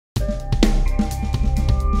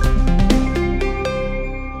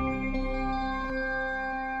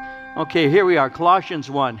Okay, here we are, Colossians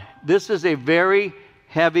 1. This is a very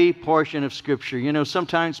heavy portion of Scripture. You know,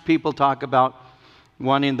 sometimes people talk about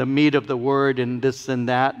wanting the meat of the Word and this and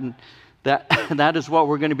that that is what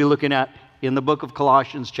we're going to be looking at in the book of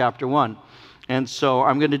Colossians chapter 1. And so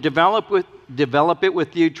I'm going to develop it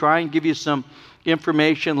with you, try and give you some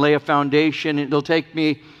information, lay a foundation. It'll take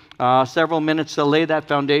me several minutes to lay that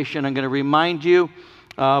foundation. I'm going to remind you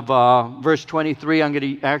of verse 23. I'm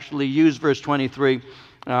going to actually use verse 23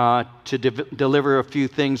 to deliver a few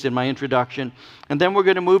things in my introduction. And then we're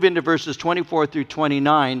going to move into verses 24 through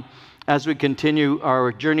 29 as we continue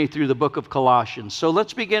our journey through the book of Colossians. So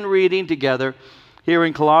let's begin reading together here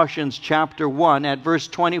in Colossians chapter 1 at verse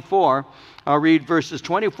 24. I'll read verses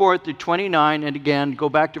 24 through 29, and again, go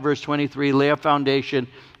back to verse 23, lay a foundation,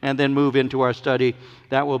 and then move into our study.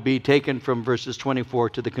 That will be taken from verses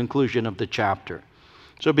 24 to the conclusion of the chapter.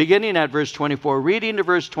 So beginning at verse 24, reading to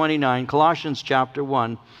verse 29, Colossians chapter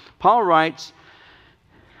 1, Paul writes,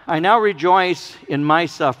 "I now rejoice in my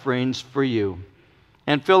sufferings for you,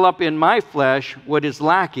 and fill up in my flesh what is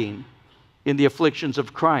lacking in the afflictions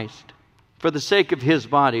of Christ, for the sake of his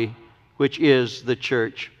body, which is the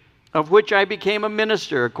church, of which I became a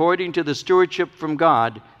minister according to the stewardship from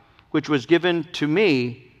God, which was given to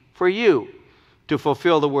me for you to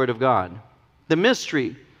fulfill the word of God, the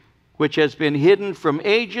mystery which has been hidden from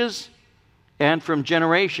ages and from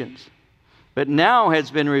generations, but now has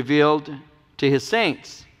been revealed to his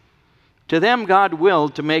saints. To them God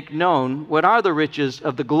willed to make known what are the riches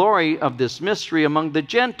of the glory of this mystery among the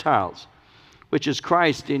Gentiles, which is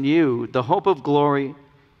Christ in you, the hope of glory.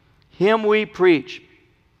 Him we preach,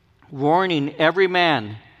 warning every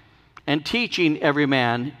man and teaching every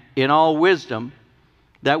man in all wisdom,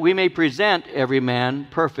 that we may present every man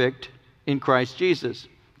perfect in Christ Jesus.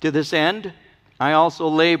 To this end, I also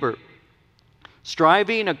labor,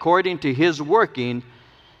 striving according to his working,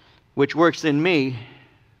 which works in me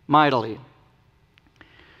mightily."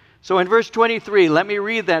 So in verse 23, let me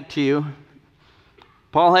read that to you.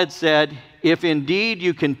 Paul had said, "If indeed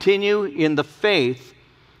you continue in the faith,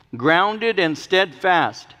 grounded and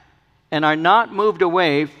steadfast, and are not moved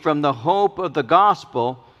away from the hope of the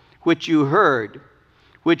gospel which you heard,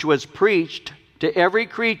 which was preached to every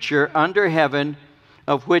creature under heaven,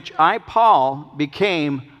 of which I, Paul,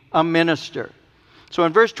 became a minister." So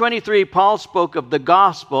in verse 23, Paul spoke of the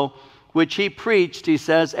gospel which he preached, he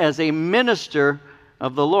says, as a minister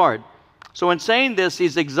of the Lord. So in saying this,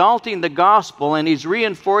 he's exalting the gospel and he's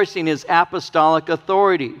reinforcing his apostolic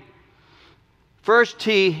authority. First,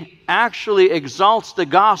 he actually exalts the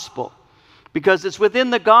gospel because it's within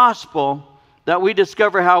the gospel that we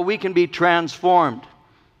discover how we can be transformed.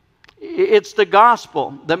 It's the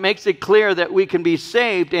gospel that makes it clear that we can be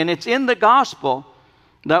saved, and it's in the gospel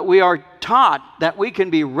that we are taught that we can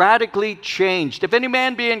be radically changed. If any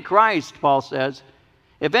man be in Christ, Paul says,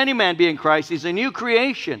 if any man be in Christ, he's a new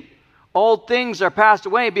creation. Old things are passed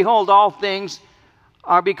away. Behold, all things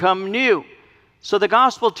are become new. So the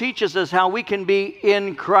gospel teaches us how we can be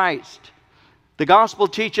in Christ. The gospel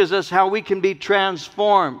teaches us how we can be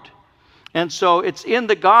transformed. And so it's in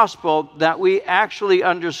the gospel that we actually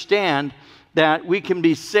understand that we can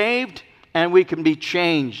be saved and we can be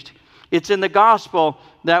changed. It's in the gospel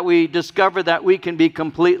that we discover that we can be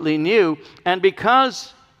completely new. And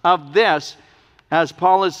because of this, as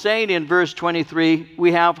Paul is saying in verse 23,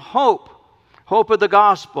 we have hope of the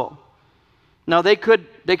gospel. Now they could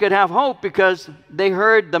have hope because they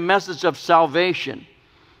heard the message of salvation.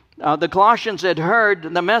 The Colossians had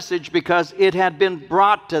heard the message because it had been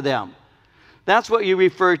brought to them. That's what you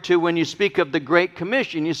refer to when you speak of the Great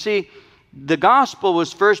Commission. You see, the gospel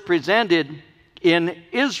was first presented in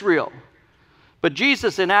Israel. But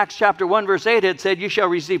Jesus in Acts chapter 1 verse 8 had said, "You shall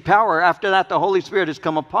receive power. After that the Holy Spirit has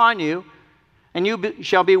come upon you, and you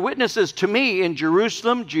shall be witnesses to me in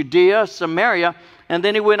Jerusalem, Judea, Samaria." And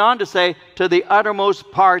then he went on to say, "to the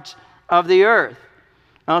uttermost parts of the earth."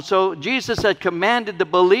 So Jesus had commanded the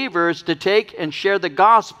believers to take and share the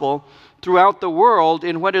gospel throughout the world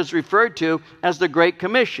in what is referred to as the Great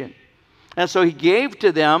Commission. And so he gave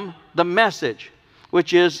to them the message,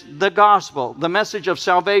 which is the gospel, the message of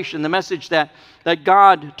salvation, the message that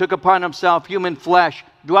God took upon himself human flesh,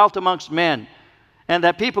 dwelt amongst men, and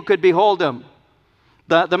that people could behold him.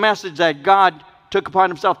 The message that God took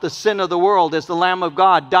upon himself the sin of the world as the Lamb of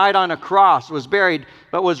God, died on a cross, was buried,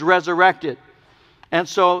 but was resurrected. And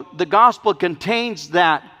so the gospel contains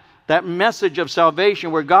that message of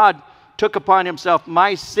salvation where God took upon himself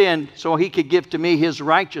my sin so he could give to me his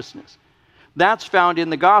righteousness. That's found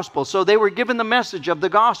in the gospel. So they were given the message of the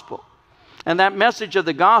gospel. And that message of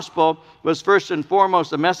the gospel was first and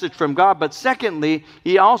foremost a message from God. But secondly,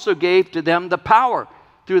 he also gave to them the power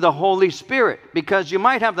through the Holy Spirit, because you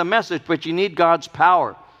might have the message, but you need God's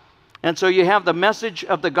power. And so you have the message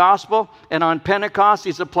of the gospel, and on Pentecost,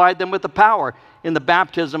 he supplied them with the power in the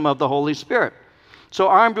baptism of the Holy Spirit. So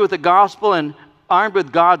armed with the gospel and armed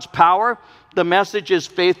with God's power, the message is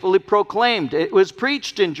faithfully proclaimed. It was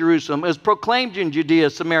preached in Jerusalem. It was proclaimed in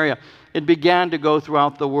Judea, Samaria. It began to go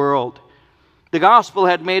throughout the world. The gospel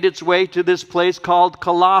had made its way to this place called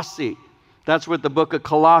Colossae. That's what the book of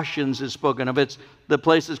Colossians is spoken of. The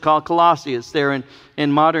place is called Colossae. It's there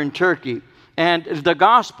in modern Turkey. And the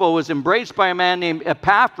gospel was embraced by a man named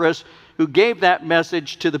Epaphras, who gave that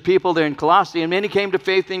message to the people there in Colossae, and many came to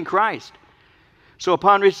faith in Christ. So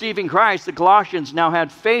upon receiving Christ, the Colossians now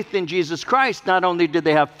had faith in Jesus Christ. Not only did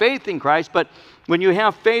they have faith in Christ, but when you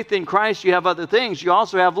have faith in Christ, you have other things. You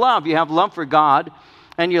also have love. You have love for God,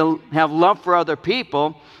 and you have love for other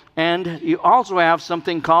people, and you also have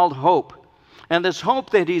something called hope. And this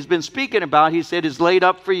hope that he's been speaking about, he said, is laid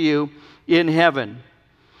up for you in heaven.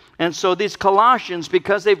 And so these Colossians,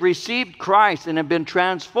 because they've received Christ and have been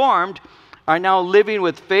transformed, are now living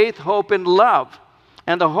with faith, hope, and love.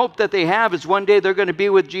 And the hope that they have is one day they're going to be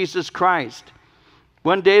with Jesus Christ.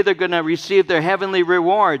 One day they're going to receive their heavenly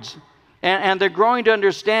rewards. And they're growing to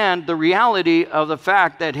understand the reality of the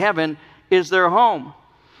fact that heaven is their home.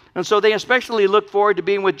 And so they especially look forward to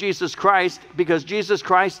being with Jesus Christ, because Jesus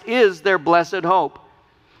Christ is their blessed hope.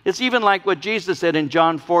 It's even like what Jesus said in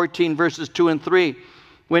John 14, verses 2 and 3.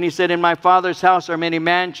 When he said, "In my Father's house are many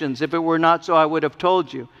mansions. If it were not so, I would have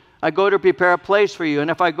told you. I go to prepare a place for you. And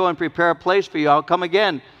if I go and prepare a place for you, I'll come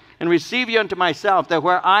again and receive you unto myself, that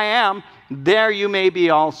where I am, there you may be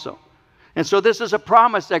also." And so this is a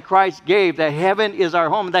promise that Christ gave, that heaven is our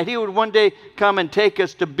home, that he would one day come and take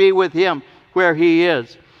us to be with him where he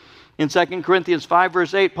is. In 2 Corinthians 5,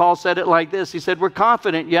 verse 8, Paul said it like this. He said, "We're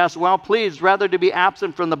confident, yes, well pleased, rather to be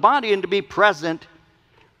absent from the body and to be present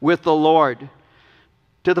with the Lord."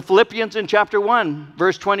 To the Philippians in chapter 1,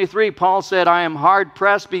 verse 23, Paul said, "I am hard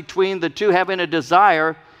pressed between the two, having a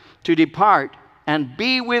desire to depart and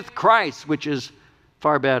be with Christ, which is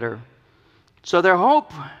far better." So their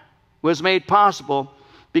hope was made possible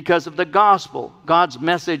because of the gospel, God's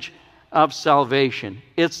message of salvation.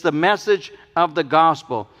 It's the message of the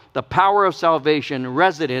gospel, the power of salvation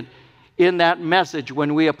resident in that message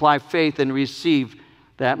when we apply faith and receive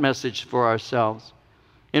that message for ourselves.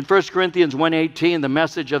 In 1 Corinthians 1:18, the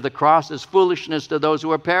message of the cross is foolishness to those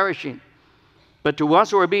who are perishing. But to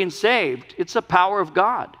us who are being saved, it's the power of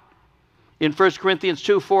God. In 1 Corinthians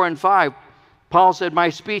 2:4 and 5, Paul said, "My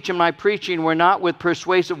speech and my preaching were not with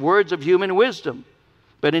persuasive words of human wisdom,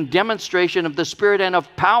 but in demonstration of the Spirit and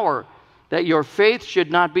of power, that your faith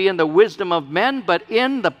should not be in the wisdom of men, but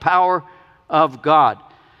in the power of God."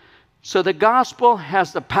 So the gospel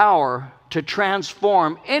has the power to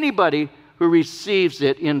transform anybody who receives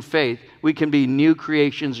it in faith. We can be new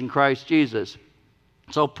creations in Christ Jesus.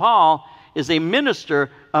 So Paul is a minister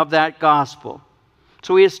of that gospel.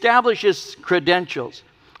 So he establishes credentials.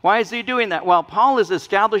 Why is he doing that? Well, Paul is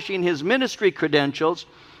establishing his ministry credentials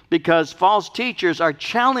because false teachers are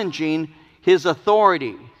challenging his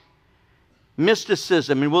authority.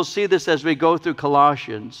 Mysticism, and we'll see this as we go through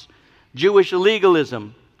Colossians, Jewish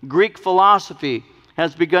legalism, Greek philosophy,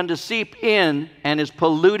 has begun to seep in and is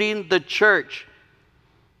polluting the church.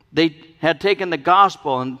 They had taken the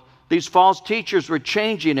gospel, and these false teachers were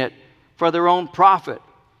changing it for their own profit.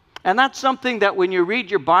 And that's something that when you read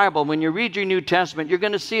your Bible, when you read your New Testament, you're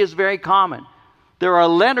going to see is very common. There are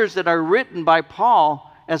letters that are written by Paul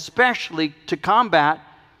especially to combat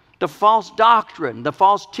the false doctrine, the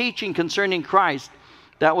false teaching concerning Christ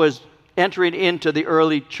that was entering into the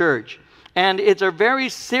early church. And it's a very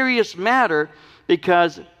serious matter,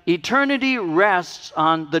 because eternity rests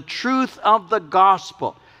on the truth of the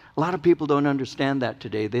gospel. A lot of people don't understand that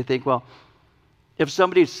today. They think, well, if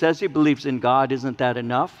somebody says he believes in God, isn't that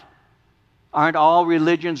enough? Aren't all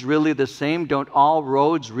religions really the same? Don't all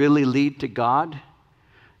roads really lead to God?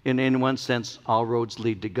 In one sense, all roads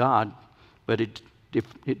lead to God, but it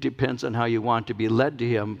depends on how you want to be led to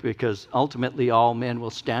him, because ultimately all men will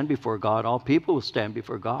stand before God. All people will stand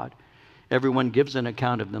before God. Everyone gives an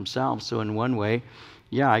account of themselves. So in one way,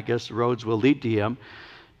 yeah, I guess roads will lead to him.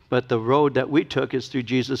 But the road that we took is through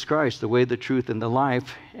Jesus Christ, the way, the truth, and the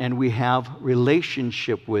life. And we have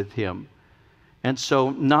relationship with him. And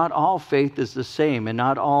so not all faith is the same, and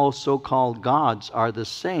not all so-called gods are the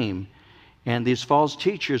same. And these false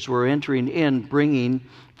teachers were entering in, bringing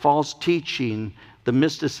false teaching, the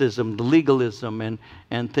mysticism, the legalism,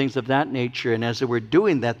 and things of that nature. And as they were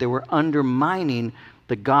doing that, they were undermining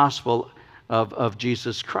the gospel of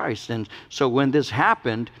Jesus Christ. And so when this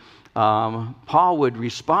happened, Paul would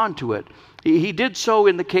respond to it. He did so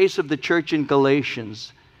in the case of the church in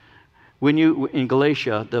Galatians. In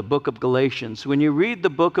Galatia, the book of Galatians, when you read the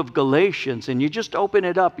book of Galatians and you just open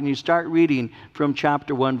it up and you start reading from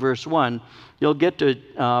chapter 1, verse 1, you'll get to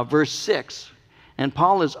verse 6. And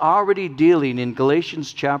Paul is already dealing in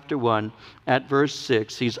Galatians chapter 1 at verse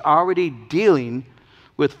 6. He's already dealing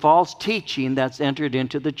with false teaching that's entered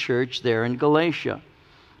into the church there in Galatia.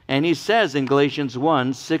 And he says in Galatians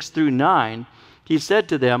 1, 6 through 9, he said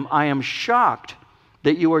to them, I am shocked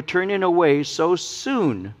that you are turning away so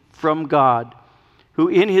soon from God, who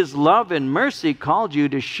in his love and mercy called you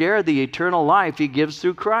to share the eternal life he gives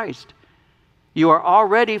through Christ. You are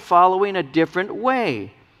already following a different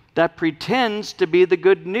way that pretends to be the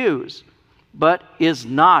good news, but is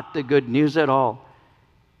not the good news at all.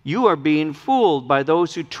 You are being fooled by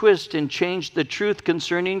those who twist and change the truth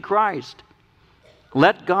concerning Christ.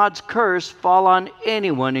 Let God's curse fall on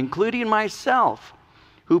anyone, including myself,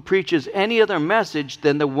 who preaches any other message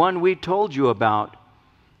than the one we told you about.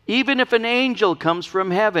 Even if an angel comes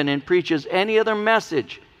from heaven and preaches any other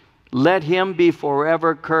message, let him be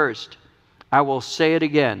forever cursed. I will say it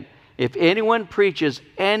again. If anyone preaches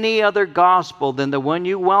any other gospel than the one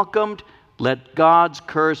you welcomed, let God's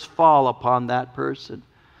curse fall upon that person.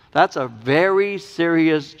 That's a very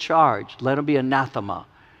serious charge. Let him be anathema,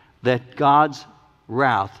 that God's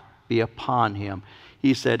wrath be upon him.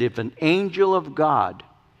 He said, if an angel of God,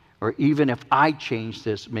 or even if I change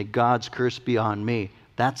this, may God's curse be on me.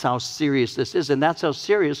 That's how serious this is, and that's how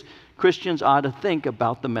serious Christians ought to think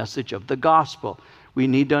about the message of the gospel. We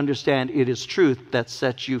need to understand it is truth that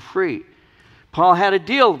sets you free. Paul had to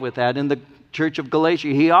deal with that in the church of Galatia.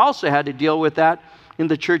 He also had to deal with that in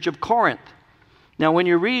the church of Corinth. Now, when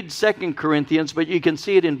you read 2 Corinthians, but you can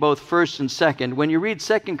see it in both 1st and 2nd, when you read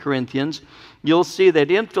 2 Corinthians, you'll see that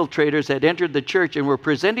infiltrators had entered the church and were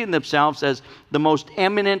presenting themselves as the most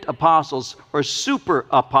eminent apostles or super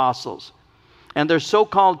apostles. And their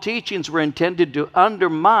so-called teachings were intended to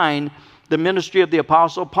undermine the ministry of the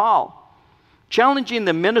Apostle Paul. Challenging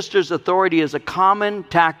the minister's authority is a common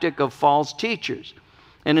tactic of false teachers.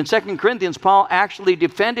 And in 2 Corinthians, Paul actually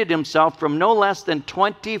defended himself from no less than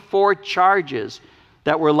 24 charges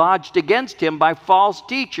that were lodged against him by false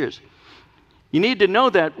teachers. You need to know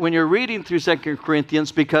that when you're reading through 2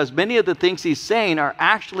 Corinthians, because many of the things he's saying are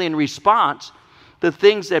actually in response the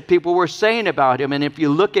things that people were saying about him. And if you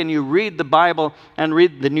look and you read the Bible and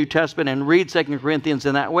read the New Testament and read 2 Corinthians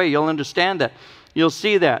in that way, you'll understand that. You'll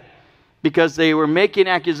see that. Because they were making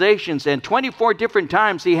accusations, and 24 different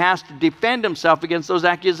times he has to defend himself against those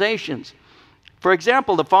accusations. For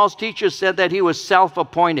example, the false teachers said that he was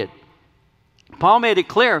self-appointed. Paul made it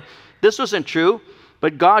clear this wasn't true,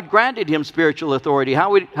 but God granted him spiritual authority.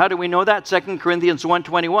 How do we know that? 2 Corinthians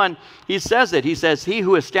 1:21, he says it. He says, he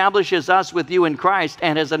who establishes us with you in Christ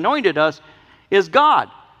and has anointed us is God.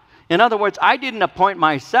 In other words, I didn't appoint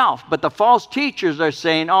myself, but the false teachers are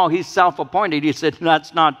saying, oh, he's self-appointed. He said,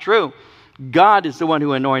 that's not true. God is the one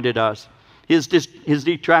who anointed us. His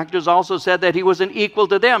detractors also said that he wasn't equal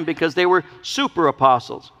to them because they were super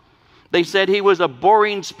apostles. They said he was a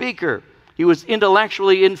boring speaker. He was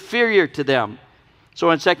intellectually inferior to them. So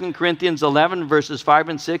in 2 Corinthians 11, verses 5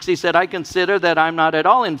 and 6, he said, I consider that I'm not at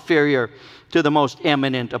all inferior to the most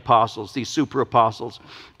eminent apostles, these super apostles.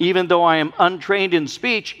 Even though I am untrained in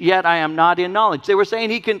speech, yet I am not in knowledge. They were saying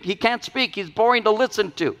he can't speak. He's boring to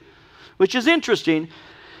listen to, which is interesting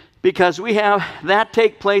because we have that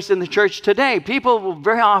take place in the church today. People will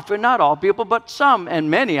very often, not all people, but some, and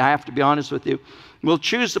many, I have to be honest with you, will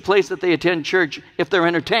choose the place that they attend church if they're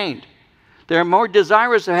entertained. They're more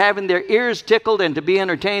desirous of having their ears tickled and to be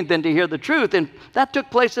entertained than to hear the truth. And that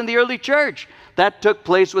took place in the early church. That took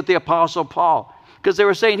place with the Apostle Paul. Because they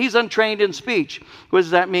were saying he's untrained in speech. What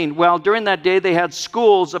does that mean? Well, during that day, they had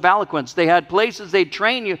schools of eloquence. They had places they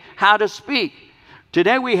train you how to speak.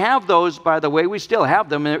 Today we have those, by the way. We still have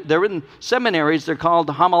them. They're in seminaries. They're called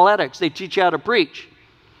homiletics. They teach you how to preach.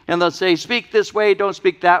 And they'll say, speak this way, don't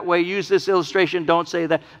speak that way. Use this illustration, don't say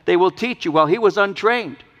that. They will teach you. Well, he was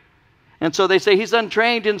untrained. And so they say he's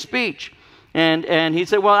untrained in speech. And he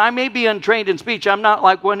said, well, I may be untrained in speech. I'm not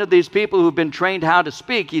like one of these people who've been trained how to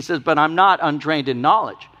speak. He says, but I'm not untrained in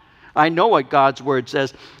knowledge. I know what God's word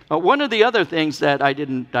says. One of the other things that I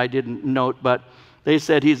didn't note, but they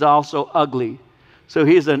said he's also ugly. So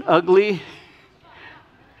he's an ugly,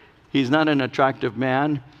 he's not an attractive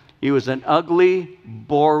man. He was an ugly,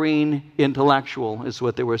 boring intellectual is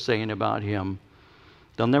what they were saying about him.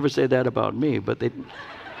 They'll never say that about me, but they...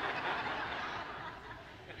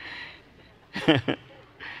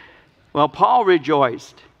 Well, Paul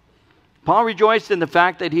rejoiced. Paul rejoiced in the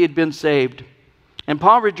fact that he had been saved. And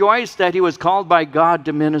Paul rejoiced that he was called by God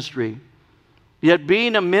to ministry. Yet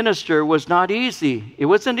being a minister was not easy. It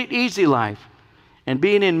wasn't an easy life. And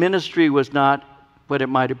being in ministry was not what it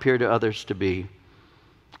might appear to others to be.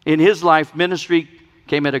 In his life, ministry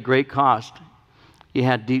came at a great cost. He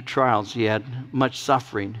had deep trials. He had much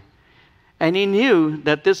suffering. And he knew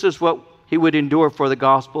that this is what he would endure for the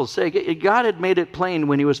gospel's sake. God had made it plain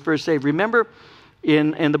when he was first saved. Remember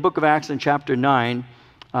in the book of Acts in chapter 9,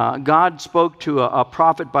 God spoke to a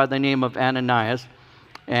prophet by the name of Ananias,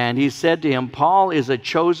 and he said to him, Paul is a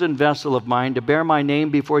chosen vessel of mine to bear my name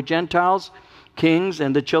before Gentiles, kings,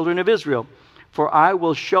 and the children of Israel. For I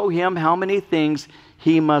will show him how many things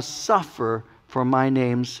he must suffer for my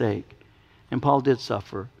name's sake. And Paul did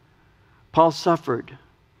suffer. Paul suffered,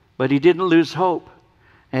 but he didn't lose hope,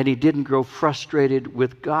 and he didn't grow frustrated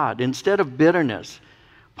with God. Instead of bitterness,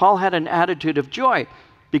 Paul had an attitude of joy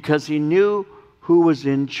because he knew who was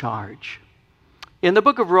in charge. In the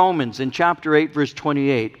book of Romans, in chapter 8, verse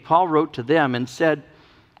 28, Paul wrote to them and said,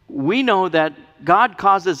 we know that God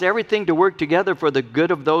causes everything to work together for the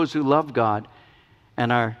good of those who love God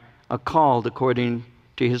and are called according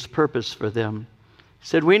to his purpose for them. He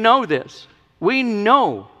said, we know this. We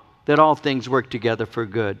know that all things work together for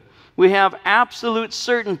good. We have absolute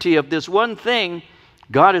certainty of this one thing: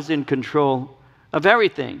 God is in control of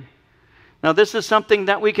everything. Now, this is something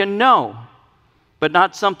that we can know, but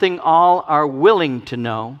not something all are willing to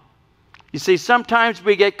know. You see, sometimes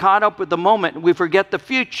we get caught up with the moment and we forget the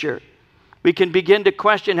future. We can begin to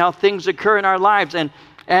question how things occur in our lives. And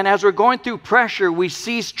as we're going through pressure, we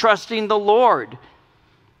cease trusting the Lord.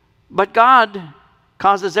 But God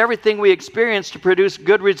causes everything we experience to produce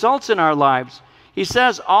good results in our lives. He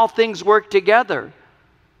says all things work together.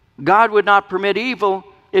 God would not permit evil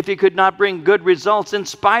if he could not bring good results in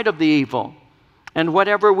spite of the evil. And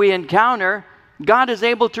whatever we encounter, God is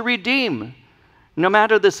able to redeem. No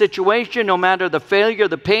matter the situation, no matter the failure,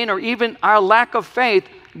 the pain, or even our lack of faith,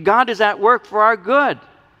 God is at work for our good.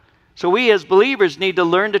 So we as believers need to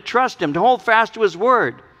learn to trust him, to hold fast to his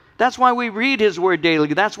word. That's why we read his word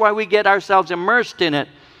daily. That's why we get ourselves immersed in it,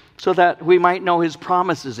 so that we might know his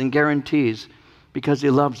promises and guarantees, because he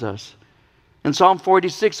loves us. In Psalm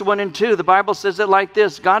 46, 1 and 2, the Bible says it like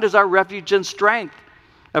this: God is our refuge and strength,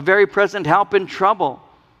 a very present help in trouble.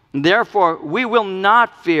 Therefore, we will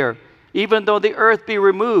not fear, even though the earth be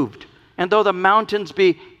removed, and though the mountains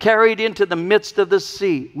be carried into the midst of the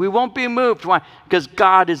sea. We won't be moved. Why? Because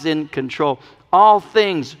God is in control. All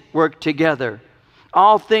things work together.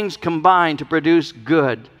 All things combine to produce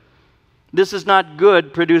good. This is not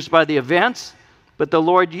good produced by the events, but the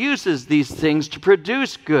Lord uses these things to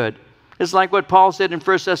produce good. It's like what Paul said in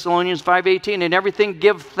 1 Thessalonians 5:18, in everything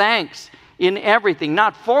give thanks. In everything,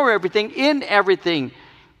 not for everything, in everything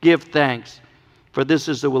give thanks. For this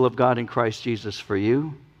is the will of God in Christ Jesus for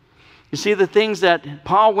you. You see, the things that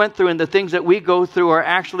Paul went through and the things that we go through are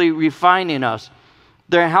actually refining us.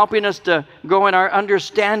 They're helping us to grow in our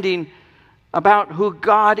understanding about who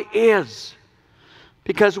God is.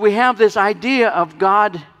 Because we have this idea of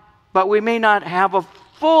God, but we may not have a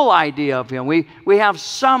full idea of him. We have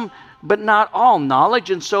some, but not all knowledge,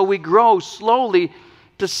 and so we grow slowly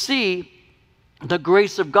to see the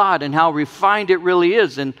grace of God and how refined it really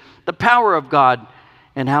is, and the power of God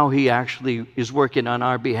and how he actually is working on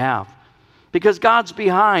our behalf. Because God's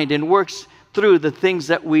behind and works through the things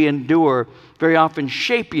that we endure, very often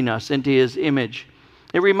shaping us into his image.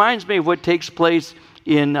 It reminds me of what takes place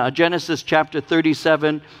in Genesis chapter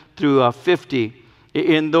 37 through 50.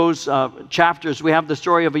 In those chapters, we have the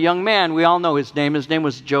story of a young man. We all know his name. His name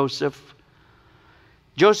was Joseph.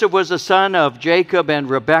 Joseph was the son of Jacob and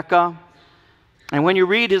Rebekah. And when you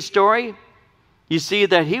read his story, you see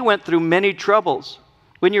that he went through many troubles.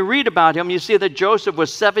 When you read about him, you see that Joseph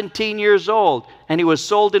was 17 years old, and he was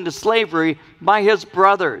sold into slavery by his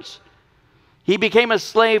brothers. He became a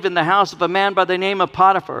slave in the house of a man by the name of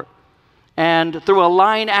Potiphar. And through a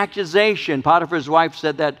lying accusation, Potiphar's wife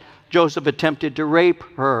said that Joseph attempted to rape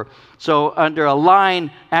her. So under a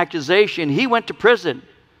lying accusation, he went to prison.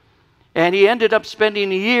 And he ended up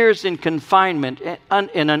spending years in confinement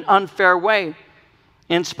in an unfair way.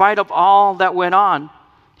 In spite of all that went on,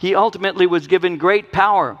 he ultimately was given great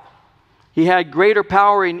power. He had greater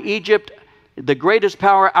power in Egypt, the greatest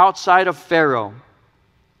power outside of Pharaoh.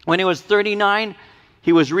 When he was 39,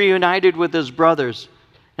 he was reunited with his brothers,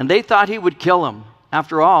 and they thought he would kill him.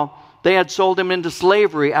 After all, they had sold him into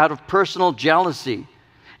slavery out of personal jealousy.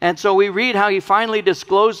 And so we read how he finally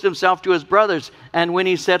disclosed himself to his brothers, and when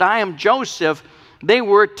he said, "I am Joseph," they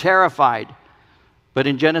were terrified. But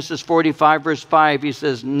in Genesis 45, verse 5, he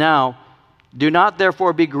says, "Now, do not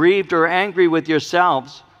therefore be grieved or angry with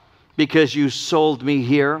yourselves, because you sold me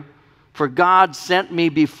here. For God sent me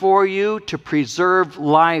before you to preserve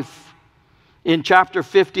life. In chapter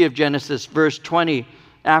 50 of Genesis, verse 20,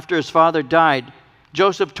 after his father died,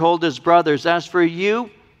 Joseph told his brothers, as for you,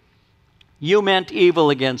 you meant evil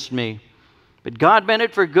against me, but God meant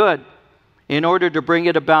it for good, in order to bring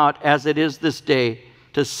it about as it is this day,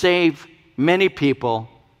 to save many people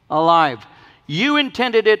alive. You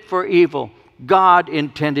intended it for evil. God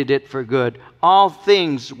intended it for good. All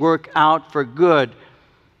things work out for good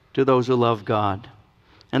to those who love God.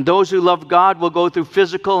 And those who love God will go through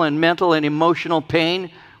physical and mental and emotional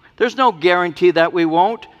pain. There's no guarantee that we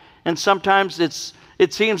won't. And sometimes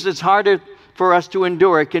it seems it's harder for us to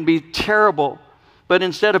endure. It can be terrible. But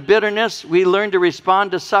instead of bitterness, we learn to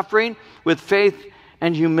respond to suffering with faith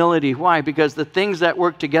and humility. Why? Because the things that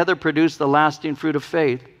work together produce the lasting fruit of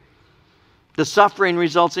faith. The suffering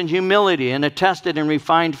results in humility and a tested and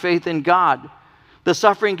refined faith in God. The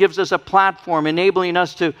suffering gives us a platform, enabling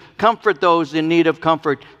us to comfort those in need of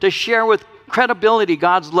comfort, to share with credibility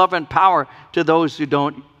God's love and power to those who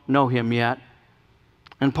don't know Him yet.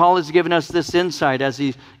 And Paul has given us this insight as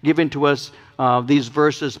he's given to us these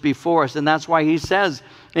verses before us. And that's why he says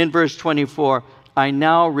in verse 24, I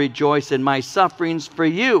now rejoice in my sufferings for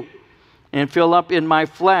you, and fill up in my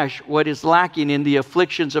flesh what is lacking in the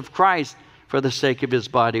afflictions of Christ for the sake of His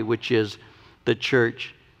body, which is the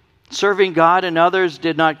church. Serving God and others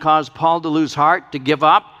did not cause Paul to lose heart, to give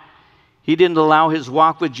up. He didn't allow his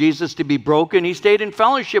walk with Jesus to be broken. He stayed in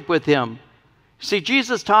fellowship with Him. See,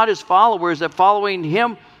 Jesus taught His followers that following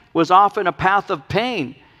Him was often a path of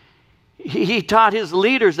pain. He taught His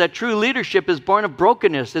leaders that true leadership is born of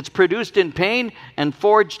brokenness. It's produced in pain and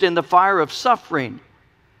forged in the fire of suffering.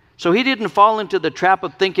 So he didn't fall into the trap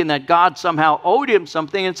of thinking that God somehow owed him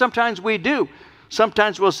something, and sometimes we do.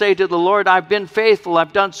 Sometimes we'll say to the Lord, I've been faithful,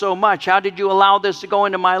 I've done so much. How did you allow this to go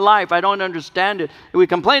into my life? I don't understand it. And we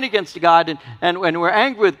complain against God, and when we're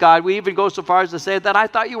angry with God, we even go so far as to say that I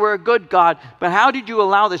thought you were a good God, but how did you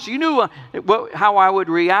allow this? You knew how I would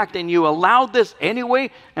react, and you allowed this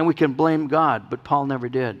anyway, and we can blame God, but Paul never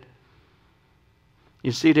did.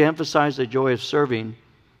 You see, to emphasize the joy of serving,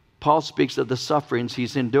 Paul speaks of the sufferings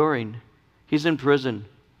he's enduring. He's in prison.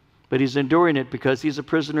 But he's enduring it because he's a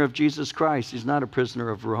prisoner of Jesus Christ. He's not a prisoner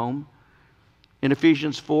of Rome. In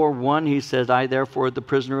Ephesians 4:1, he says, I therefore the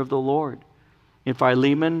prisoner of the Lord. In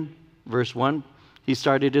Philemon, verse 1, he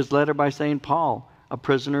started his letter by saying, Paul, a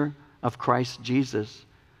prisoner of Christ Jesus.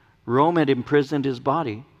 Rome had imprisoned his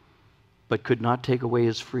body, but could not take away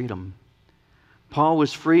his freedom. Paul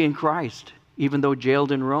was free in Christ, even though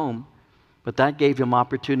jailed in Rome. But that gave him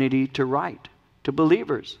opportunity to write to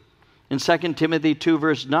believers. In 2 Timothy 2,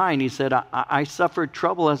 verse 9, he said, I suffered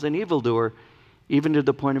trouble as an evildoer, even to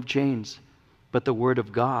the point of chains. But the word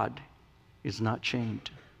of God is not chained.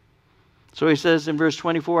 So he says in verse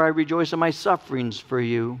 24, I rejoice in my sufferings for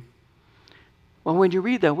you. Well, when you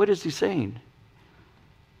read that, what is he saying?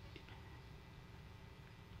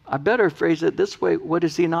 I better phrase it this way. What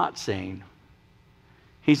is he not saying?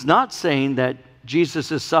 He's not saying that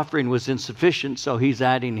Jesus' suffering was insufficient, so he's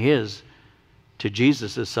adding his to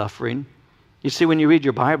Jesus' suffering. You see, when you read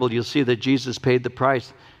your Bible, you'll see that Jesus paid the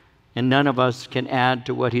price, and none of us can add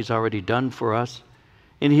to what He's already done for us.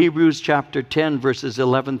 In Hebrews chapter 10, verses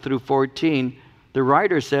 11 through 14, the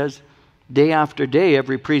writer says, day after day,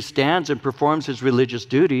 every priest stands and performs his religious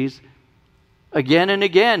duties. Again and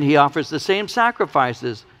again, he offers the same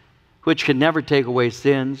sacrifices, which can never take away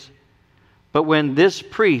sins. But when this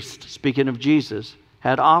priest, speaking of Jesus,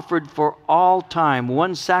 had offered for all time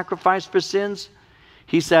one sacrifice for sins,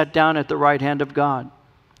 he sat down at the right hand of God.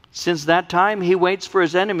 Since that time, he waits for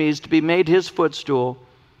his enemies to be made his footstool,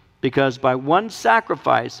 because by one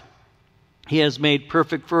sacrifice, he has made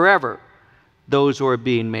perfect forever those who are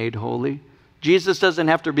being made holy. Jesus doesn't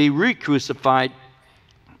have to be re-crucified.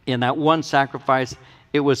 In that one sacrifice,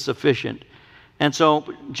 it was sufficient. And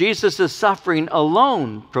so Jesus' suffering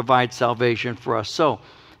alone provides salvation for us. So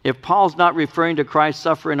if Paul's not referring to Christ's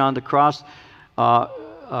suffering on the cross,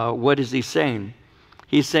 what is he saying?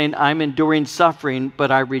 He's saying, I'm enduring suffering,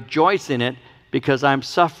 but I rejoice in it because I'm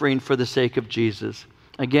suffering for the sake of Jesus.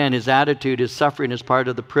 Again, his attitude is suffering as part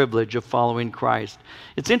of the privilege of following Christ.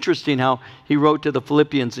 It's interesting how he wrote to the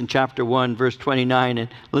Philippians in chapter 1, verse 29, and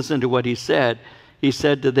listen to what he said. He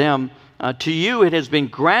said to them, to you it has been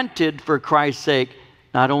granted for Christ's sake,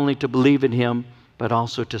 not only to believe in Him, but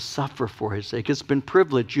also to suffer for His sake. It's been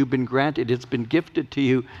privileged. You've been granted. It's been gifted to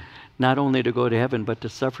you, not only to go to heaven, but to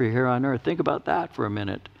suffer here on earth. Think about that for a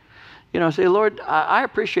minute. You know, say, Lord, I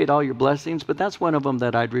appreciate all your blessings, but that's one of them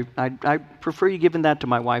that I prefer you giving that to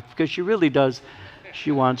my wife, because she really does.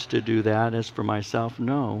 She wants to do that. As for myself,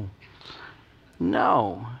 no.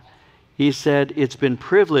 No. He said, it's been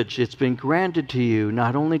privileged, it's been granted to you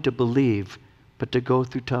not only to believe, but to go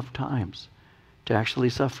through tough times, to actually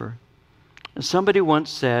suffer. And somebody once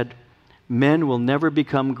said, men will never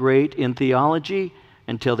become great in theology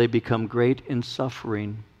until they become great in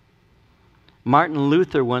suffering. Martin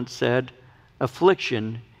Luther once said,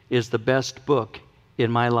 affliction is the best book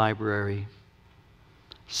in my library.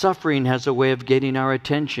 Suffering has a way of getting our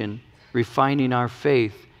attention, refining our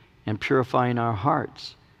faith, and purifying our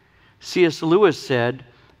hearts. C.S. Lewis said,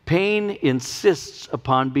 pain insists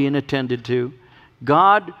upon being attended to.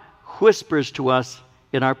 God whispers to us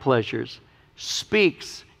in our pleasures,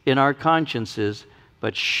 speaks in our consciences,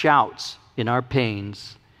 but shouts in our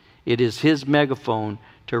pains. It is his megaphone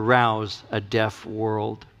to rouse a deaf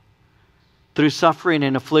world. Through suffering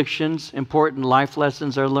and afflictions, important life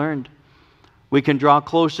lessons are learned. We can draw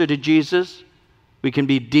closer to Jesus. We can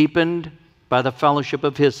be deepened by the fellowship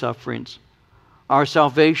of his sufferings. Our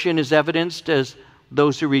salvation is evidenced as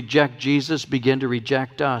those who reject Jesus begin to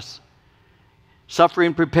reject us.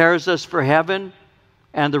 Suffering prepares us for heaven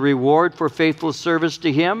and the reward for faithful service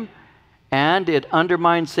to him, and it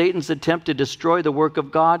undermines Satan's attempt to destroy the work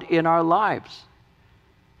of God in our lives.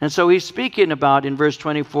 And so he's speaking about, in verse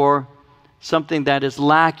 24, something that is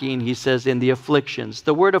lacking, he says, in the afflictions.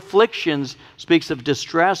 The word afflictions speaks of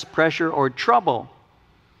distress, pressure, or trouble.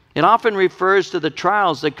 It often refers to the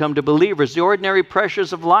trials that come to believers, the ordinary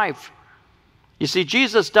pressures of life. You see,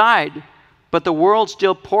 Jesus died, but the world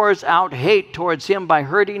still pours out hate towards him by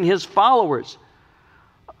hurting his followers.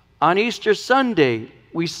 On Easter Sunday,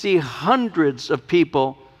 we see hundreds of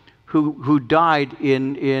people who died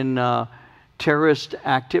in terrorist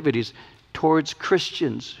activities towards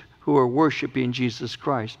Christians who are worshiping Jesus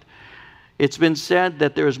Christ. It's been said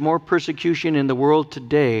that there is more persecution in the world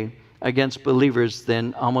today against believers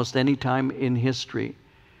than almost any time in history.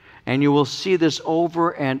 And you will see this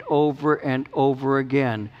over and over and over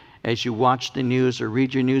again as you watch the news or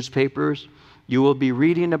read your newspapers. You will be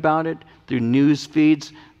reading about it through news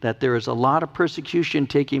feeds that there is a lot of persecution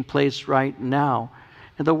taking place right now.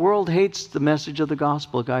 And the world hates the message of the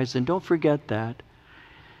gospel, guys, and don't forget that.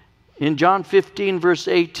 In John 15, verse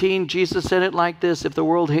 18, Jesus said it like this, if the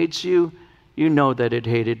world hates you, you know that it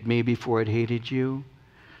hated me before it hated you.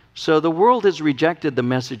 So the world has rejected the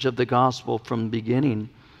message of the gospel from the beginning.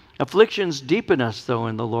 Afflictions deepen us, though,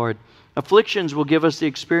 in the Lord. Afflictions will give us the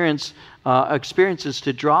experiences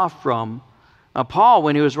to draw from. Paul,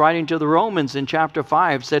 when he was writing to the Romans in chapter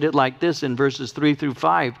 5, said it like this in verses 3 through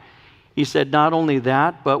 5. He said, not only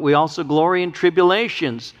that, but we also glory in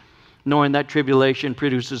tribulations, knowing that tribulation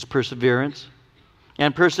produces perseverance,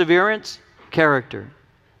 and perseverance, character,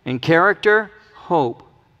 and character, hope.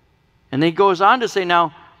 And then he goes on to say,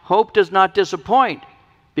 now, hope does not disappoint,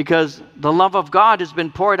 because the love of God has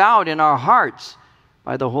been poured out in our hearts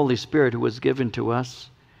by the Holy Spirit who was given to us.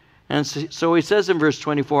 And so he says in verse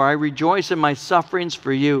 24, I rejoice in my sufferings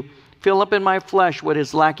for you, fill up in my flesh what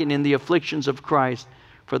is lacking in the afflictions of Christ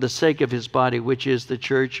for the sake of his body, which is the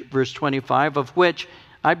church. Verse 25, of which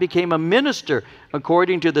I became a minister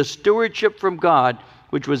according to the stewardship from God,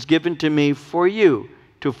 which was given to me for you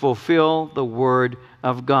to fulfill the word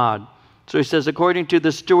of God. So he says, according to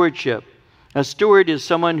the stewardship. A steward is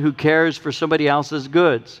someone who cares for somebody else's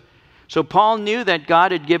goods. So Paul knew that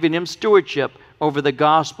God had given him stewardship over the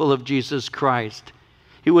gospel of Jesus Christ.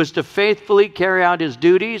 He was to faithfully carry out his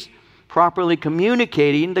duties, properly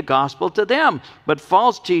communicating the gospel to them. But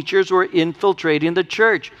false teachers were infiltrating the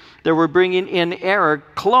church. They were bringing in error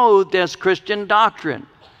clothed as Christian doctrine.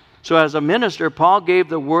 So as a minister, Paul gave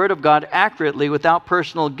the word of God accurately without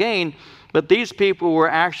personal gain, but these people were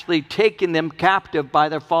actually taking them captive by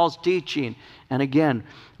their false teaching. And again,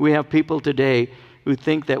 we have people today who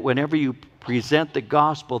think that whenever you present the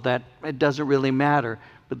gospel that it doesn't really matter.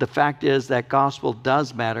 But the fact is that gospel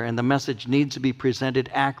does matter, and the message needs to be presented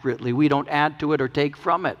accurately. We don't add to it or take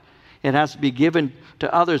from it. It has to be given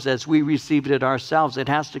to others as we received it ourselves. It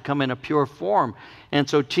has to come in a pure form. And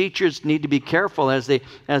so teachers need to be careful as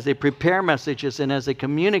they prepare messages and as they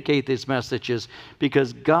communicate these messages,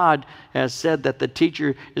 because God has said that the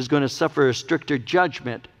teacher is going to suffer a stricter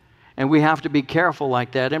judgment. And we have to be careful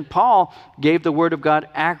like that. And Paul gave the word of God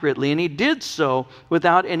accurately, and he did so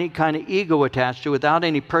without any kind of ego attached to it, without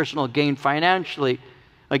any personal gain financially.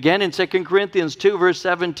 Again, in 2 Corinthians 2, verse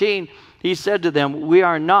 17, he said to them, we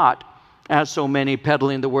are not, as so many,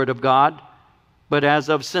 peddling the word of God, but as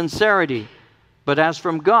of sincerity. But as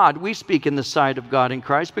from God, we speak in the sight of God in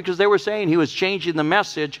Christ, because they were saying he was changing the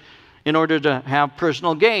message in order to have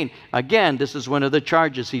personal gain. Again, this is one of the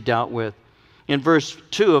charges he dealt with. In verse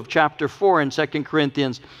 2 of chapter 4 in 2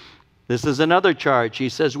 Corinthians, This is another charge. He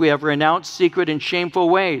says, we have renounced secret and shameful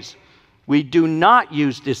ways. We do not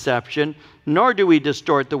use deception, nor do we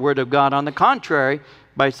distort the word of God. On the contrary,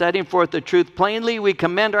 by setting forth the truth plainly, we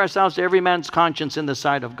commend ourselves to every man's conscience in the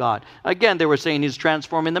sight of God. Again, they were saying he's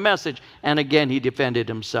transforming the message. And again, he defended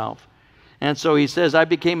himself. And so he says, I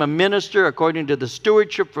became a minister according to the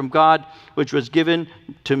stewardship from God, which was given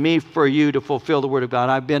to me for you to fulfill the word of God.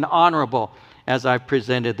 I've been honorable as I've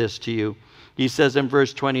presented this to you. He says in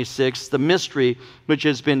verse 26, the mystery which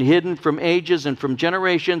has been hidden from ages and from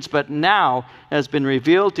generations, but now has been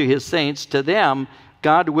revealed to his saints. To them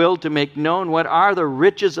God willed to make known what are the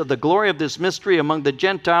riches of the glory of this mystery among the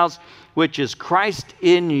Gentiles, which is Christ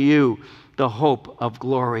in you, the hope of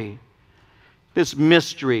glory. This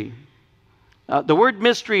mystery. The word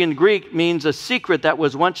mystery in Greek means a secret that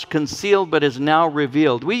was once concealed but is now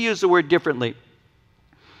revealed. We use the word differently.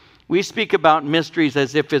 We speak about mysteries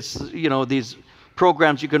as if it's, these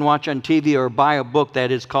programs you can watch on TV or buy a book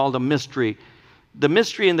that is called a mystery. The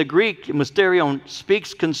mystery in the Greek, mysterion,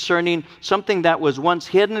 speaks concerning something that was once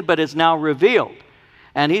hidden but is now revealed.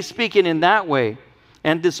 And he's speaking in that way.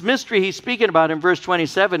 And this mystery he's speaking about in verse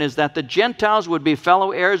 27 is that the Gentiles would be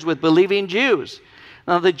fellow heirs with believing Jews.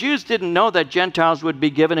 Now, the Jews didn't know that Gentiles would be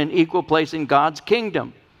given an equal place in God's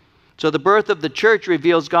kingdom. So the birth of the church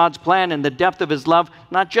reveals God's plan and the depth of his love,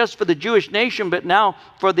 not just for the Jewish nation, but now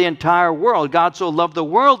for the entire world. God so loved the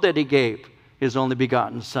world that he gave his only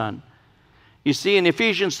begotten Son. You see, in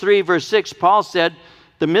Ephesians 3, verse 6, Paul said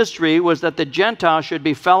the mystery was that the Gentiles should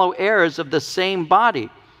be fellow heirs of the same body,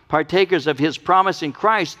 partakers of his promise in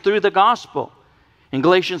Christ through the gospel. In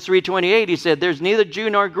Galatians 3:28, he said, there's neither Jew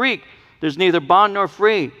nor Greek, there's neither bond nor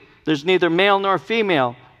free, there's neither male nor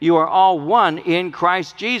female. You are all one in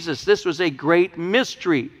Christ Jesus. This was a great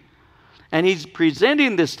mystery. And he's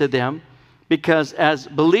presenting this to them because as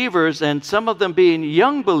believers, and some of them being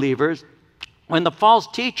young believers, when the false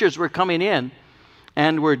teachers were coming in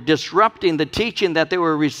and were disrupting the teaching that they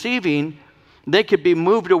were receiving, they could be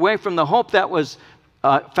moved away from the hope that was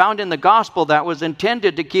found in the gospel that was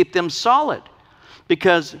intended to keep them solid.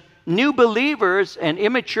 Because new believers and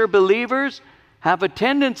immature believers have a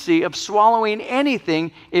tendency of swallowing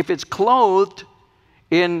anything if it's clothed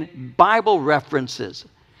in Bible references.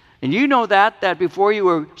 And you know that before you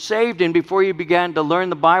were saved and before you began to learn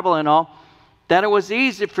the Bible and all, that it was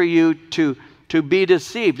easy for you to be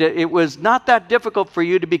deceived. It was not that difficult for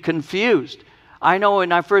you to be confused. I know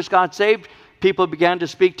when I first got saved, people began to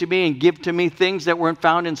speak to me and give to me things that weren't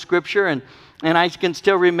found in Scripture. And I can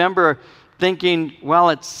still remember thinking, well,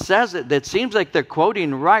 it says it. It seems like they're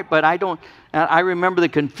quoting right, but I don't. I remember the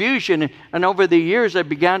confusion, and over the years I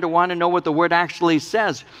began to want to know what the word actually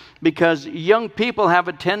says, because young people have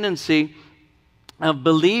a tendency of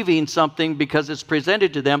believing something because it's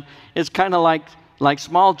presented to them. It's kind of like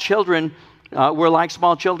small children. We're like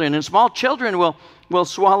small children, and small children will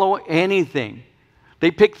swallow anything.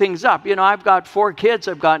 They pick things up. I've got 4 kids.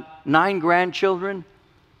 I've got 9 grandchildren,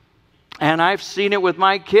 and I've seen it with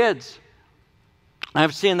my kids.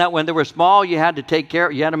 I've seen that when they were small, you had to take care.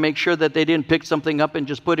 You had to make sure that they didn't pick something up and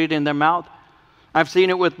just put it in their mouth. I've seen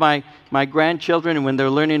it with my grandchildren, and when they're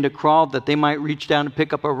learning to crawl, that they might reach down and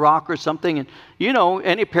pick up a rock or something. And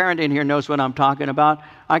any parent in here knows what I'm talking about.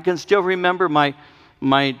 I can still remember my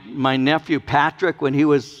nephew Patrick when he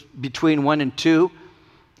was between 1 and 2,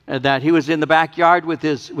 that he was in the backyard with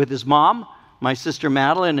his mom, my sister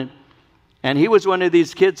Madeline, and he was one of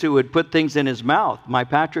these kids who would put things in his mouth. My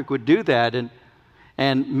Patrick would do that,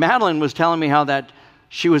 and Madeline was telling me how that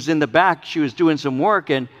she was in the back, she was doing some work,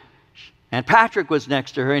 and Patrick was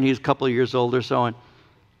next to her, and he's a couple of years older or so,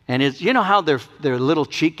 and it's, how their little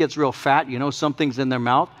cheek gets real fat, something's in their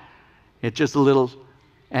mouth. It's just a little,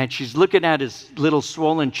 and she's looking at his little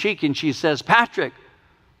swollen cheek, and she says, Patrick,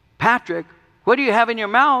 what do you have in your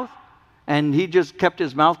mouth? And he just kept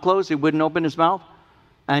his mouth closed. He wouldn't open his mouth.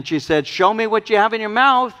 And she said, show me what you have in your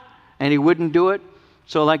mouth. And he wouldn't do it.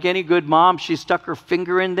 So like any good mom, she stuck her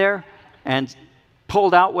finger in there and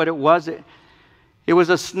pulled out what it was. It was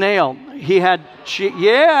a snail.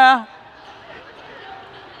 Yeah.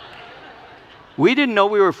 We didn't know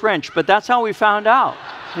we were French, but that's how we found out.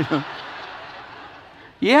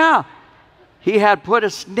 Yeah. He had put a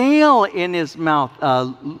snail in his mouth.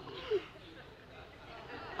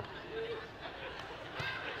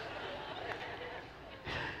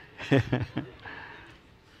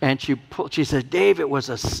 And she said, Dave, it was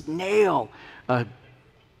a snail, a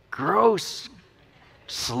gross,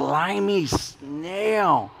 slimy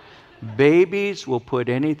snail. Babies will put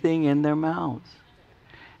anything in their mouths.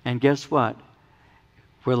 And guess what?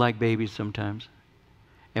 We're like babies sometimes.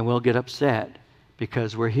 And we'll get upset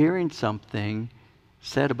because we're hearing something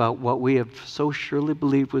said about what we have so surely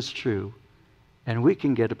believed was true. And we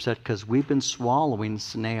can get upset because we've been swallowing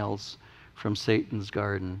snails from Satan's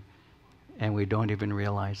garden and we don't even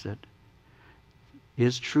realize it.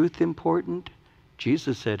 Is truth important?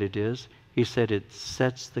 Jesus said it is. He said it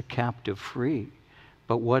sets the captive free.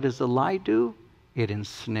 But what does a lie do? It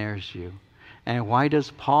ensnares you. And why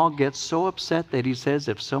does Paul get so upset that he says,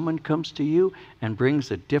 if someone comes to you and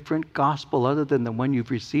brings a different gospel other than the one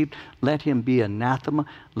you've received, let him be anathema,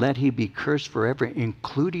 let he be cursed forever,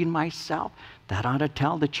 including myself? That ought to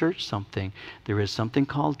tell the church something. There is something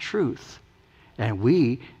called truth. And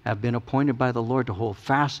we have been appointed by the Lord to hold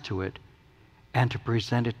fast to it and to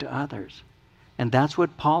present it to others. And that's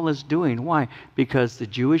what Paul is doing. Why? Because the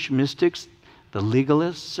Jewish mystics, the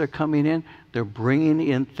legalists are coming in. They're bringing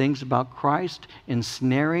in things about Christ,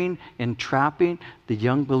 ensnaring, entrapping the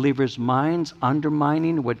young believers' minds,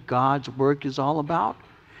 undermining what God's work is all about.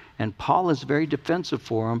 And Paul is very defensive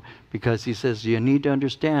for them because he says you need to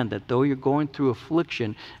understand that though you're going through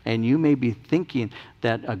affliction and you may be thinking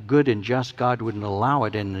that a good and just God wouldn't allow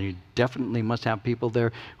it, and you definitely must have people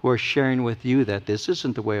there who are sharing with you that this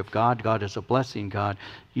isn't the way of God. God is a blessing God.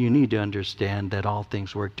 You need to understand that all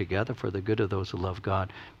things work together for the good of those who love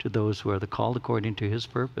God, to those who are the called according to his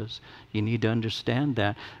purpose. You need to understand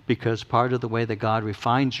that because part of the way that God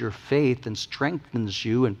refines your faith and strengthens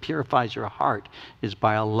you and purifies your heart is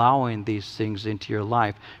by allowing these things into your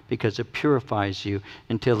life, because it purifies you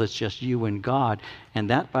until it's just you and God. And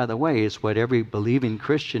that, by the way, is what every believing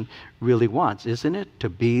Christian really wants, isn't it? To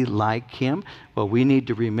be like him. Well, we need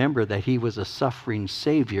to remember that he was a suffering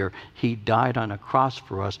Savior. He died on a cross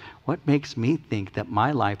for us. What makes me think that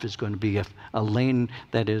my life is going to be a lane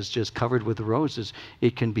that is just covered with roses?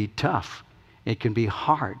 It can be tough. It can be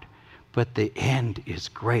hard. But the end is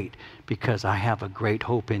great because I have a great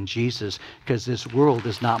hope in Jesus, because this world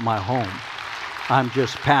is not my home. I'm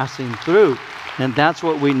just passing through. And that's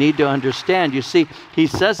what we need to understand. You see, he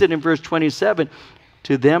says it in verse 27,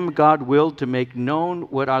 to them God willed to make known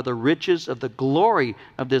what are the riches of the glory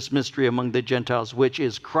of this mystery among the Gentiles, which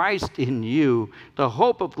is Christ in you, the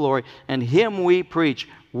hope of glory. And him we preach,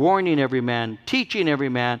 warning every man, teaching every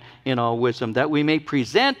man in all wisdom, that we may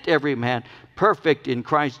present every man perfect in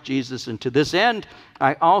Christ Jesus. And to this end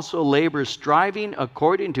I also labor, striving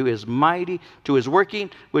according to his working,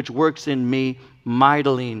 which works in me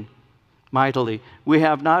mightily. We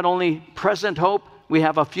have not only present hope, we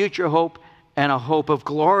have a future hope and a hope of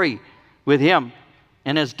glory with him.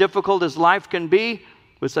 And as difficult as life can be,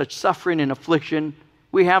 with such suffering and affliction,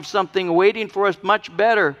 we have something waiting for us much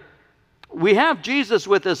better. We have Jesus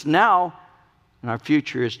with us now, and our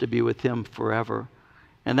future is to be with him forever.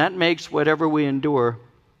 And that makes whatever we endure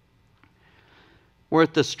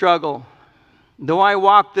worth the struggle. Though I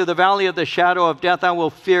walk through the valley of the shadow of death, I will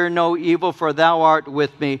fear no evil, for thou art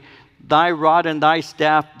with me. Thy rod and thy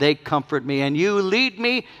staff, they comfort me. And you lead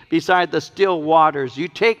me beside the still waters. You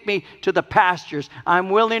take me to the pastures. I'm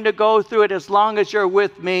willing to go through it as long as you're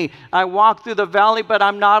with me. I walk through the valley, but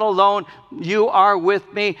I'm not alone. You are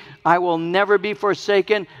with me. I will never be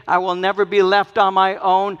forsaken. I will never be left on my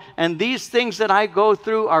own. And these things that I go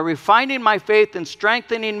through are refining my faith and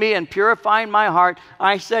strengthening me and purifying my heart.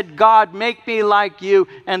 I said, God, make me like you.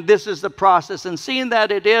 And this is the process. And seeing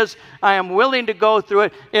that it is, I am willing to go through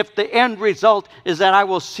it if the end result is that I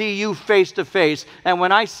will see you face to face. And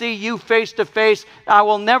when I see you face to face, I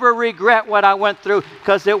will never regret what I went through,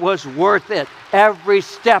 because it was worth it every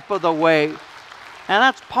step of the way. And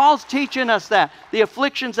that's Paul's teaching us that. The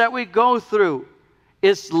afflictions that we go through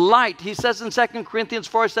is light. He says in 2 Corinthians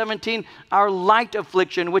 4:17, our light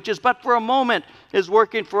affliction, which is but for a moment, is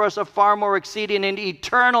working for us a far more exceeding and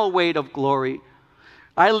eternal weight of glory.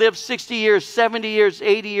 I lived 60 years, 70 years,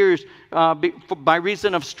 80 years by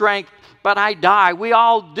reason of strength, but I die. We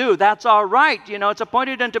all do. That's all right. You know, it's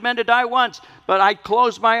appointed unto men to die once. But I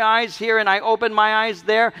close my eyes here and I open my eyes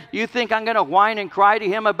there. You think I'm going to whine and cry to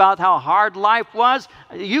him about how hard life was?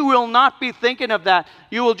 You will not be thinking of that.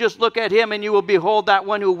 You will just look at him and you will behold that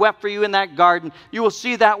one who wept for you in that garden. You will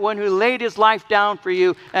see that one who laid his life down for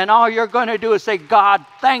you. And all you're going to do is say, God,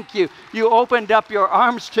 thank you. You opened up your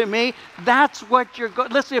arms to me. That's what you're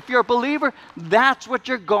going. Listen, if you're a believer, that's what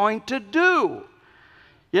you're going to do.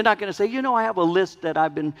 You're not going to say, you know, I have a list that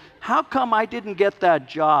how come I didn't get that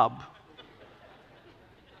job?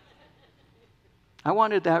 I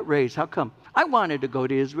wanted that raise. How come? I wanted to go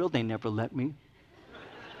to Israel. They never let me.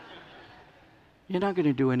 You're not going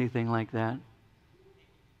to do anything like that.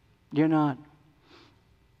 You're not.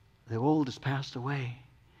 The old has passed away.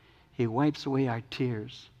 He wipes away our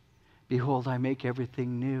tears. Behold, I make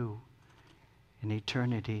everything new in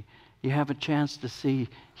eternity. You have a chance to see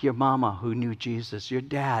your mama who knew Jesus, your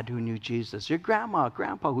dad who knew Jesus, your grandma,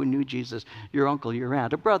 grandpa who knew Jesus, your uncle, your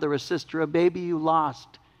aunt, a brother, a sister, a baby you lost.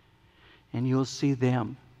 And you'll see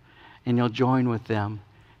them, and you'll join with them,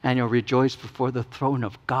 and you'll rejoice before the throne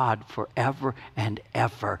of God forever and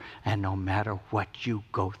ever. And no matter what you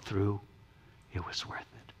go through, it was worth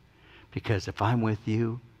it. Because if I'm with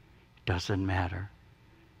you, it doesn't matter.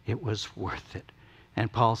 It was worth it.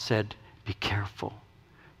 And Paul said, be careful.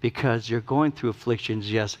 Because you're going through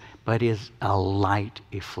afflictions, yes, but it's a light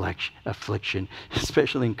affliction,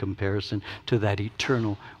 especially in comparison to that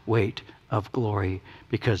eternal weight of glory.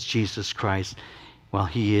 Because Jesus Christ, well,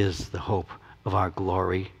 he is the hope of our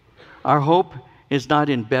glory. Our hope is not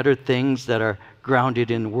in better things that are grounded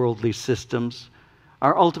in worldly systems.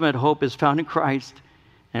 Our ultimate hope is found in Christ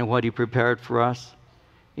and what he prepared for us.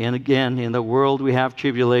 And again, in the world we have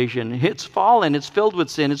tribulation. It's fallen, it's filled with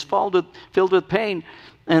sin, it's filled with pain.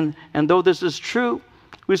 And though this is true,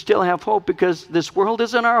 we still have hope because this world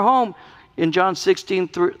isn't our home. In John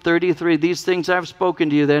 16:33, these things I've spoken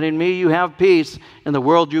to you, that in me you have peace. In the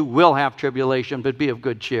world you will have tribulation, but be of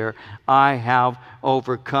good cheer. I have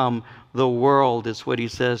overcome the world, is what he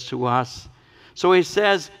says to us. So he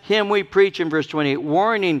says, him we preach in verse 28,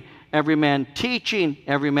 warning every man, teaching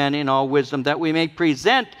every man in all wisdom, that we may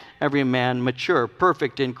present every man mature,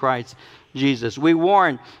 perfect in Christ Jesus. We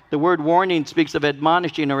warn. The word warning speaks of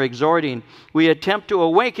admonishing or exhorting. We attempt to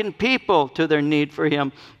awaken people to their need for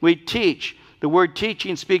him. We teach. The word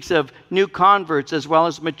teaching speaks of new converts as well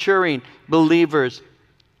as maturing believers.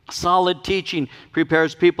 Solid teaching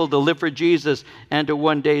prepares people to live for Jesus and to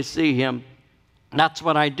one day see him. That's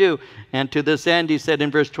what I do. And to this end, he said in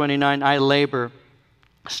verse 29, I labor,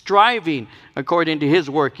 striving according to his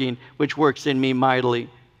working, which works in me mightily.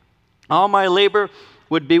 All my labor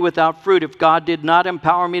would be without fruit if God did not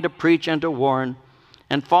empower me to preach and to warn.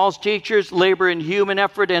 And false teachers labor in human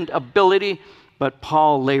effort and ability, but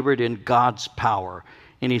Paul labored in God's power.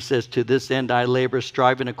 And he says, to this end I labor,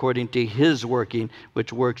 striving according to his working,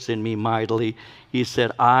 which works in me mightily. He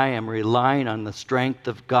said, I am relying on the strength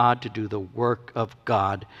of God to do the work of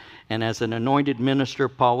God. And as an anointed minister,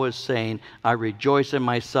 Paul was saying, I rejoice in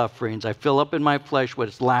my sufferings. I fill up in my flesh what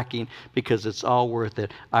is lacking because it's all worth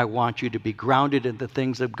it. I want you to be grounded in the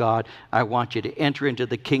things of God. I want you to enter into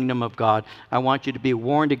the kingdom of God. I want you to be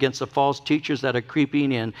warned against the false teachers that are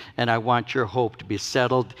creeping in. And I want your hope to be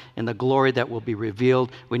settled in the glory that will be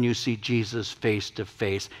revealed when you see Jesus face to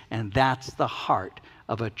face. And that's the heart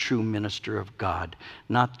of a true minister of God.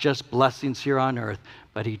 Not just blessings here on earth,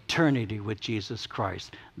 but eternity with Jesus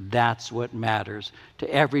Christ. That's what matters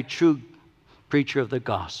to every true preacher of the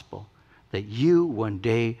gospel, that you one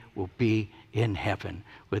day will be in heaven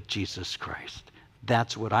with Jesus Christ.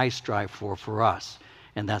 That's what I strive for us,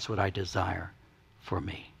 and that's what I desire for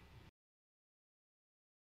me.